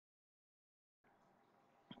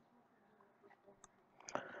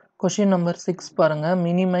Question number 6 பாருங்க.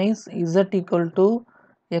 Minimize z equal to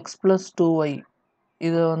x plus 2y.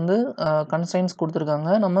 இது வந்து constraints கொடுத்திருக்காங்க.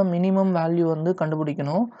 நம்ம minimum value வந்து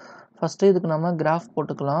கண்டுபிடிக்கணும். ஃபர்ஸ்ட் இதுக்கு நம்ம graph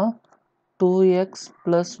போட்டுக்கலாம். 2x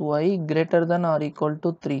plus y greater than or equal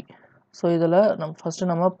to 3. So இதில் ஃபர்ஸ்ட்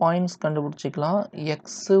நம்ம பாயிண்ட்ஸ் கண்டுபிடிச்சிக்கலாம். x,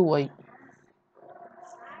 y.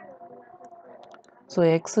 ஸோ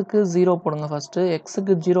எக்ஸுக்கு 0 போடுங்க ஃபஸ்ட்டு.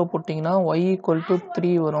 எக்ஸுக்கு 0 போட்டிங்கன்னா y equal to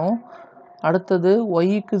 3 வரும். அடுத்தது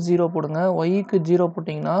yக்கு 0 போடுங்க. yக்கு 0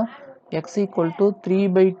 போட்டிங்கன்னா x equal to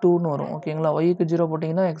 3/2ன்னு வரும். ஓகேங்களா? yக்கு 0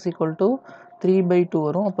 போட்டிங்கன்னா x equal to 3/2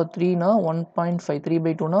 வரும். அப்போ 3னா 1.5.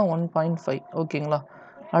 3/2னா 1.5. ஓகேங்களா?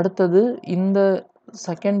 அடுத்தது இந்த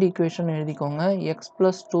செகண்ட் ஈக்குவேஷன் எழுதிக்கோங்க. x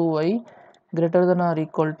plus 2y greater than or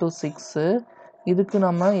equal to 6. இதுக்கு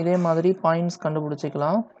நம்ம இதே மாதிரி பாயிண்ட்ஸ்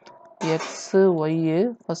கண்டுபிடிச்சிக்கலாம். x, y.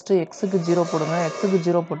 ஃபஸ்ட்டு xக்கு 0 போடுங்க. xக்கு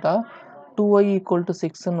 0 போட்டால் 2y equal to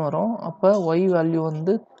 6ன்னு வரும். அப்போ y வேல்யூ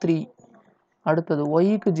வந்து 3. அடுத்தது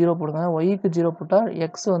yக்கு 0 போடுங்க. yக்கு 0 போட்டால்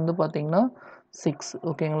x வந்து பார்த்தீங்கன்னா 6.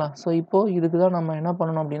 ஓகேங்களா? ஸோ இப்போது இதுக்கு தான் நம்ம என்ன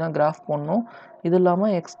பண்ணணும் அப்படின்னா கிராஃப் போடணும். இது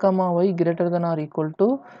இல்லாமல் x, y greater than or equal to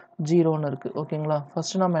 0ன்னு இருக்குது. ஓகேங்களா?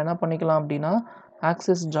 ஃபஸ்ட்டு நம்ம என்ன பண்ணிக்கலாம் அப்படின்னா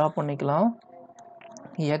ஆக்சிஸ் ட்ரா பண்ணிக்கலாம்.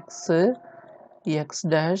 x, x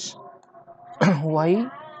dash, y,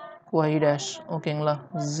 y dash. ஓகேங்களா?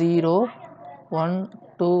 0, 1,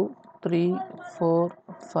 2, 3, 4,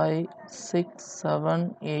 5, 6, 7,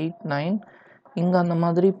 8, 9. இங்கே அந்த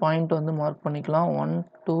மாதிரி பாயிண்ட் வந்து மார்க் பண்ணிக்கலாம். 1,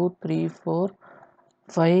 2, 3, 4,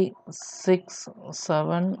 5, 6,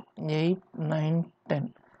 7, 8, 9, 10.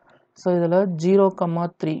 ஸோ இதில்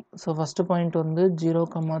 0,3. ஸோ ஃபஸ்ட்டு பாயிண்ட் வந்து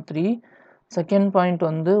 0,3. செகண்ட் பாயிண்ட்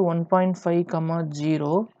வந்து 1.5,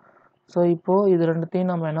 0. ஸோ இப்போது இது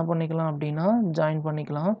ரெண்டுத்தையும் நம்ம என்ன பண்ணிக்கலாம் அப்படின்னா ஜாயின்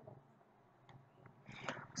பண்ணிக்கலாம்.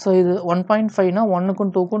 ஸோ இது 1.5னா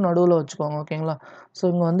 1க்கும் 2க்கும் நடுவில் வச்சுக்கோங்க. ஓகேங்களா? ஸோ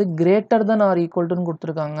இங்கே வந்து கிரேட்டர் தென் ஆர் ஈக்குவல்ட்டுன்னு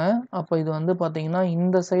கொடுத்துருக்காங்க. அப்போ இது வந்து பார்த்தீங்கன்னா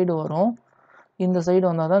இந்த சைடு வரும். இந்த சைடு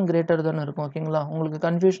வந்தால் தான் கிரேட்டர் தென் இருக்கும். ஓகேங்களா? உங்களுக்கு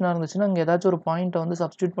கன்ஃபியூஷனாக இருந்துச்சுன்னா இங்கே ஏதாச்சும் ஒரு பாயிண்ட்டை வந்து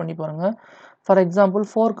சப்ஸ்டியூட் பண்ணி பாருங்கள். ஃபார் எக்ஸாம்பிள்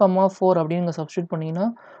 4,4 அப்படின்னு இங்கே சப்ஸ்டியூட் பண்ணிங்கன்னா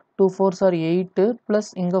 2 4s are 8 ப்ளஸ்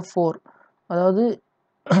இங்கே 4. அதாவது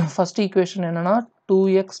ஃபஸ்ட் ஈக்குவேஷன் என்னென்னா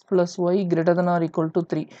 2x plus y greater than or equal to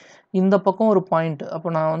 3. இந்த பக்கம் ஒரு பாயிண்ட். அப்போ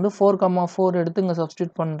நான் வந்து 4,4 எடுத்து இங்கே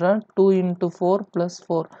சப்ஸ்டியூட் பண்ணுறேன். 2 into 4 plus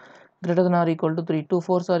 4 greater than or equal to 3. 2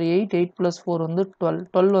 4s are 8. 8 plus 4 வந்து 12.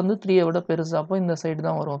 12 வந்து 3ஐ விட பெருசு. அப்போ இந்த சைடு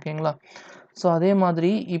தான் வரும். ஓகேங்களா? ஸோ அதே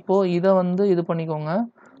மாதிரி இப்போது இதை வந்து இது பண்ணிக்கோங்க.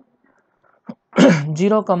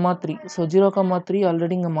 0,3. ஸோ 0,3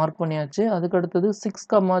 ஆல்ரெடி இங்கே மார்க் பண்ணியாச்சு. அதுக்கு அடுத்தது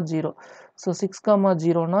 6,0. ஸோ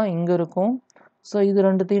 6,0னா இங்கே இருக்கும். ஸோ இது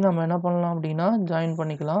ரெண்டுத்தையும் நம்ம என்ன பண்ணலாம் அப்படின்னா ஜாயின்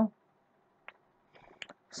பண்ணிக்கலாம்.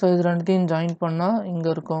 ஸோ இது ரெண்டுத்தையும் ஜாயின் பண்ணால் இங்கே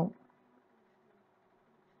இருக்கும்.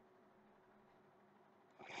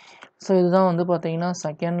 ஸோ இதுதான் வந்து பார்த்தீங்கன்னா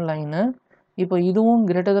செகண்ட் லைனு. இப்போ இதுவும்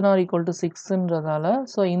greater than R equal to 6ன்றதால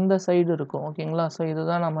so இந்த சைடு இருக்கும். ஓகேங்களா? ஸோ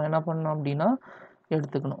இதுதான் நம்ம என்ன பண்ணோம் அப்படின்னா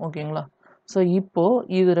எடுத்துக்கணும். ஓகேங்களா? ஸோ இப்போது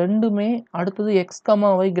இது ரெண்டுமே அடுத்தது x,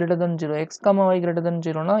 y greater than 0. x, y greater than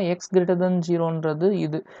 0னா x greater than 0ன்றது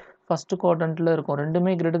இது ஃபஸ்ட்டு குவாட்ரண்ட்டில் இருக்கும்.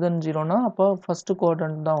 ரெண்டுமே கிரேட்டர் தென் 0னா அப்போ ஃபஸ்ட்டு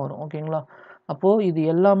குவாட்ரண்ட் தான் வரும். ஓகேங்களா? அப்போது இது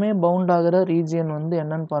எல்லாமே பவுண்ட் ஆகிற ரீஜியன் வந்து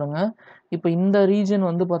என்னன்னு பாருங்கள். இப்போ இந்த ரீஜன்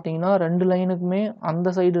வந்து பார்த்தீங்கன்னா ரெண்டு லைனுக்குமே அந்த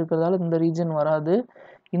சைடு இருக்கிறதால இந்த ரீஜன் வராது.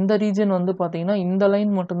 இந்த ரீஜன் வந்து பார்த்தீங்கன்னா இந்த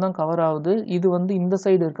லைன் மட்டும்தான் கவர் ஆகுது. இது வந்து இந்த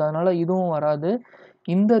சைடு இருக்கிறதுனால இதுவும் வராது.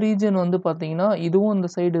 இந்த ரீஜன் வந்து பார்த்தீங்கன்னா இதுவும் இந்த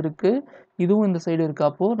சைடு இருக்குது, இதுவும் இந்த சைடு இருக்குது.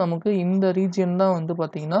 அப்போது நமக்கு இந்த ரீஜியன் தான் வந்து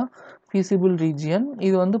பார்த்தீங்கன்னா feasible region.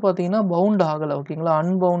 இது வந்து பார்த்தீங்கன்னா பவுண்ட் ஆகலை. ஓகேங்களா?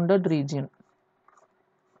 Unbounded region.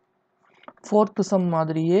 ஃபோர்த்து சம்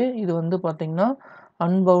மாதிரியே இது வந்து பார்த்தீங்கன்னா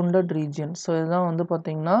அன்பவுண்டட் ரீஜியன். ஸோ இதுதான் வந்து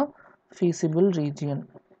பார்த்தீங்கன்னா feasible region.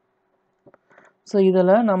 ஸோ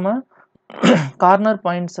இதில் நம்ம கார்னர்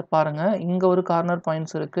பாயிண்ட்ஸை பாருங்கள். இங்கே ஒரு கார்னர்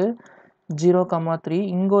பாயிண்ட்ஸ் இருக்குது 0,3.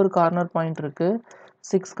 இங்கே ஒரு கார்னர் பாயிண்ட் இருக்குது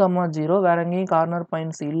 6,0. வேறு எங்கேயும் கார்னர்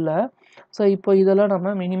பாயிண்ட்ஸ் இல்லை. ஸோ இப்போ இதெல்லாம்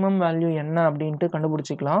நம்ம மினிமம் வேல்யூ என்ன அப்படின்ட்டு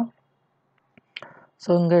கண்டுபிடிச்சிக்கலாம். ஸோ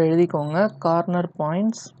இங்கே எழுதிக்கோங்க கார்னர்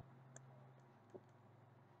பாயிண்ட்ஸ்.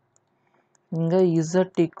 இங்கே z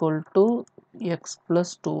equal to x plus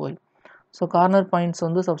 2y. So corner points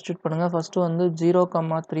வந்து சப்ஸ்டியூட் பண்ணுங்கள். ஃபஸ்ட்டு வந்து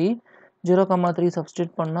 0,3. 0,3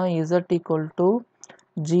 சப்ஸ்டியூட் பண்ணால் z equal to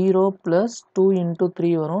 0 plus 2 into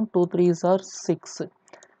 3 வரும். 2 3s are 6.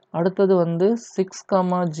 அடுத்தது வந்து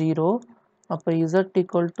 6,0. அப்போ z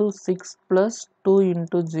equal to 6 plus 2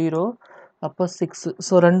 into 0 அப்போ 6.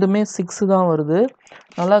 ஸோ ரெண்டுமே 6 தான் வருது.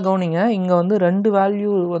 நல்லா கவனிங்க. இங்கே வந்து ரெண்டு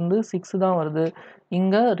வேல்யூ வந்து 6 தான் வருது.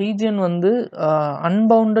 இங்கே ரீஜியன் வந்து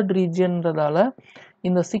அன்பவுண்டட் ரீஜியன்றதால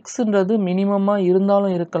இந்த 6ன்றது மினிமமாக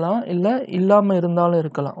இருந்தாலும் இருக்கலாம், இல்லை இல்லாமல் இருந்தாலும்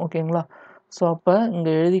இருக்கலாம். ஓகேங்களா? ஸோ அப்போ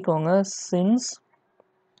இங்கே எழுதிக்கோங்க. Since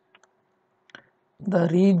the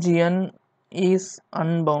region is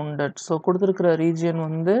unbounded. So கொடுத்திருக்கிற region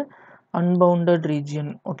வந்து unbounded region.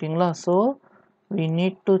 ஓகேங்களா? So we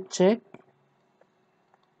need to check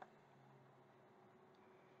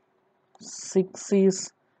 6 is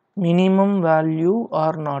minimum value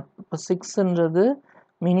or not. இப்போ 6ன்றது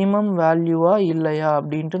minimum வேல்யூவா இல்லையா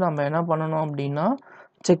அப்படின்ட்டு நம்ம என்ன பண்ணணும் அப்படின்னா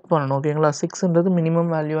செக் பண்ணணும். ஓகேங்களா? 6ன்றது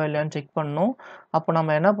மினிமம் வேல்யூவா இல்லையான்னு செக் பண்ணணும். அப்போ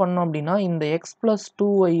நம்ம என்ன பண்ணணும் அப்படின்னா இந்த x plus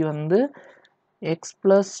 2y வந்து x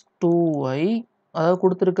plus 2y அதாவது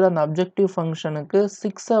கொடுத்துருக்கிற அந்த அப்ஜெக்டிவ் ஃபங்க்ஷனுக்கு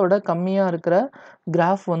 6ஐ விட கம்மியாக இருக்கிற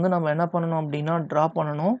கிராஃப் வந்து நம்ம என்ன பண்ணணும் அப்படின்னா ட்ரா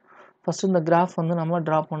பண்ணணும். ஃபர்ஸ்ட் இந்த கிராஃப் வந்து நம்ம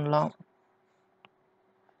ட்ரா பண்ணலாம்.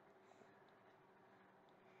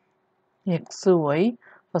 xy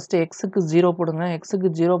ஃபர்ஸ்ட் xக்கு 0 போடுங்க. xக்கு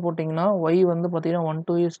 0 போட்டிங்கன்னா y வந்து பார்த்தீங்கன்னா 1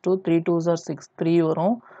 2 is 2 3 2s are 6 3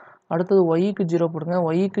 வரும். அடுத்தது yக்கு 0 போடுங்க.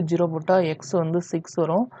 yக்கு 0 போட்டால் x வந்து 6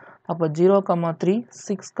 வரும். அப்போ 0, 3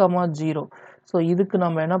 6, 0. ஸோ இதுக்கு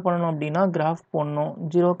நம்ம என்ன பண்ணணும் அப்படின்னா கிராஃப் போடணும்.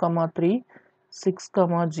 0, 3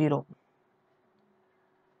 6, 0.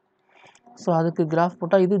 ஸோ அதுக்கு கிராஃப்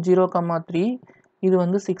போட்டால் இது 0, 3 இது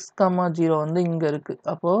வந்து 6, 0 வந்து இங்கே இருக்குது.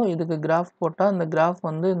 அப்போது இதுக்கு கிராஃப் போட்டால் இந்த கிராஃப்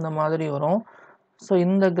வந்து இந்த மாதிரி வரும். ஸோ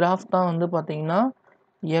இந்த கிராஃப் தான் வந்து பார்த்தீங்கன்னா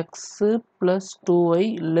x plus 2y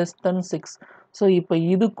less than 6. So இப்போ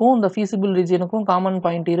இதுக்கும் இந்த feasible regionுக்கும் காமன்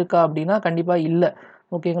பாயிண்ட் இருக்கா அப்படின்னா கண்டிப்பாக இல்லை.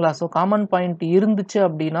 ஓகேங்களா? ஸோ காமன் பாயிண்ட் இருந்துச்சு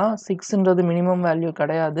அப்படின்னா 6ன்றது மினிமம் வேல்யூ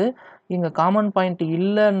கிடையாது. இங்கே காமன் பாயிண்ட்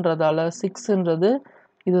இல்லைன்றதால 6ன்றது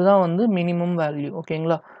இதுதான் வந்து மினிமம் வேல்யூ.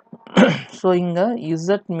 ஓகேங்களா? ஸோ இங்கே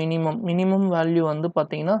z மினிமம் வேல்யூ வந்து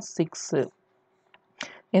பார்த்தீங்கன்னா 6.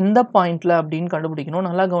 எந்த பாயிண்ட்ல அப்படின்னு கண்டுபிடிக்கணும்.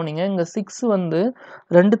 நல்லா கவனிங்க. இங்கே 6 வந்து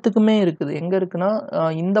ரெண்டுத்துக்குமே இருக்குது. எங்கே இருக்குன்னா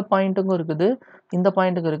இந்த பாயிண்ட்டுக்கும் இருக்குது, இந்த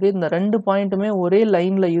பாயிண்ட்டுக்கும் இருக்குது. இந்த 2 பாயிண்ட்டுமே ஒரே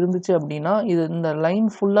லைனில் இருந்துச்சு அப்படின்னா இது இந்த லைன்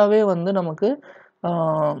ஃபுல்லாகவே வந்து நமக்கு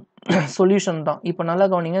சொல்யூஷன் தான். இப்போ நல்லா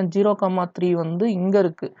கவனிங்க. 0, 3 வந்து இங்கே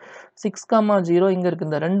இருக்குது, 6, 0 இங்கே இருக்குது.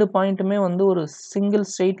 இந்த 2 பாயிண்ட்டுமே வந்து ஒரு சிங்கிள்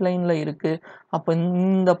ஸ்ட்ரெயிட் லைனில் இருக்குது. அப்போ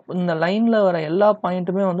இந்த லைனில் வர எல்லா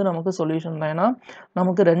பாயிண்ட்டுமே வந்து நமக்கு சொல்யூஷன் தான். ஏன்னா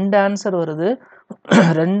நமக்கு 2 ஆன்சர் வருது,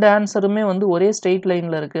 2 ஆன்சருமே வந்து ஒரே ஸ்ட்ரெயிட்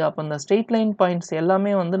லைனில் இருக்குது. அப்போ இந்த ஸ்ட்ரெயிட் லைன் பாயிண்ட்ஸ்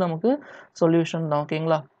எல்லாமே வந்து நமக்கு சொல்யூஷன் தான்.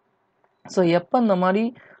 ஓகேங்களா? ஸோ எப்போ இந்த மாதிரி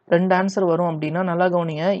 2 ஆன்சர் வரும் அப்படின்னா நல்லா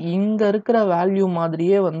கவனிங்க. இங்கே இருக்கிற வேல்யூ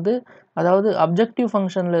மாதிரியே வந்து அதாவது அப்ஜெக்டிவ்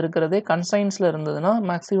ஃபங்க்ஷனில் இருக்கிறதே கன்ஸ்ட்ரைன்ஸில் இருந்ததுன்னா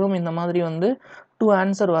மேக்ஸிமம் இந்த மாதிரி வந்து 2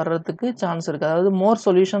 ஆன்சர் வர்றதுக்கு சான்ஸ் இருக்குது. அதாவது மோர்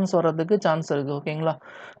சொல்யூஷன்ஸ் வர்றதுக்கு சான்ஸ் இருக்குது. ஓகேங்களா?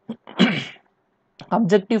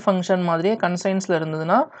 அப்ஜெக்டிவ் ஃபங்க்ஷன் மாதிரியே கன்ஸ்ட்ரைன்ஸில்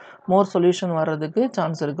இருந்ததுன்னா மோர் சொல்யூஷன் வர்றதுக்கு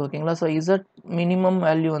சான்ஸ் இருக்குது. ஓகேங்களா? ஸோ z மினிமம்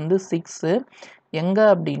வேல்யூ வந்து 6 எங்கே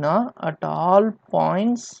அப்படின்னா at all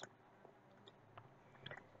points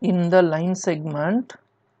in the line segment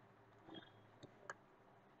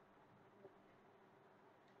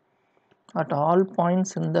at all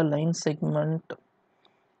points in the line segment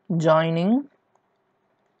joining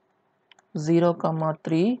 0,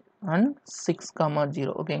 3 and 6,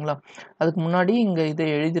 0. ஓகேங்களா? அதுக்கு முன்னாடி இங்கே இதை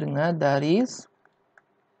எழுதிருங்க. there is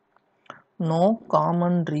no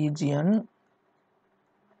common region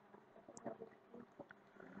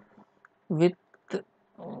with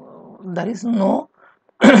there is no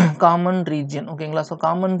common region. ஓகேங்களா? So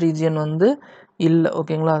common region வந்து இல்லை.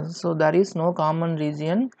 ஓகேங்களா? So there is no common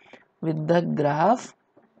region with the graph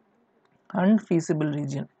and feasible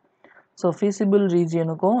region. So feasible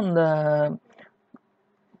regionுக்கும் இந்த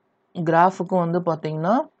கிராஃபுக்கும் வந்து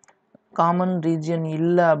பார்த்தீங்கன்னா காமன் ரீஜியன்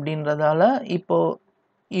இல்லை அப்படின்றதால இப்போ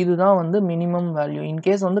இதுதான் வந்து மினிமம் வேல்யூ.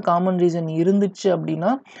 இன்கேஸ் வந்து காமன் ரீஜன் இருந்துச்சு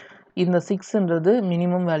அப்படின்னா இந்த 6ன்றது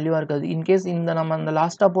மினிமம் வேல்யூவாக இருக்காது. இன்கேஸ் நம்ம அந்த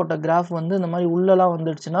லாஸ்ட்டாக போட்ட கிராஃப் வந்து இந்த மாதிரி உள்ளலாம்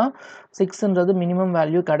வந்துடுச்சுன்னா 6ன்றது மினிமம்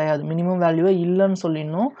வேல்யூ கிடையாது. மினிமம் வேல்யூவே இல்லைன்னு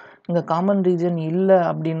சொல்லிடணும். இங்கே காமன் ரீஜன் இல்லை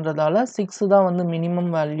அப்படின்றதால 6 தான் வந்து மினிமம்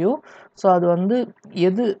வேல்யூ. ஸோ அது வந்து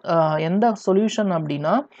எந்த சொல்யூஷன்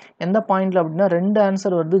அப்படின்னா எந்த பாயிண்டில் அப்படின்னா 2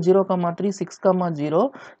 ஆன்சர் வருது, 0, 3 6, 0.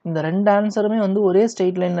 இந்த 2 ஆன்சருமே வந்து ஒரே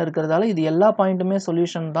ஸ்ட்ரெயிட் லைனில் இருக்கிறதால இது எல்லா பாயிண்ட்டுமே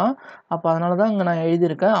சொல்யூஷன் தான். அப்போ அதனால தான் இங்கே நான்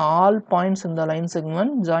எழுதியிருக்கேன் ஆல் பாயிண்ட்ஸ் இந்த லைன்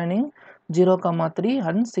செக்மெண்ட் ஜாயினிங் 0, 3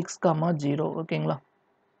 and 6, 0. ஓகேங்களா?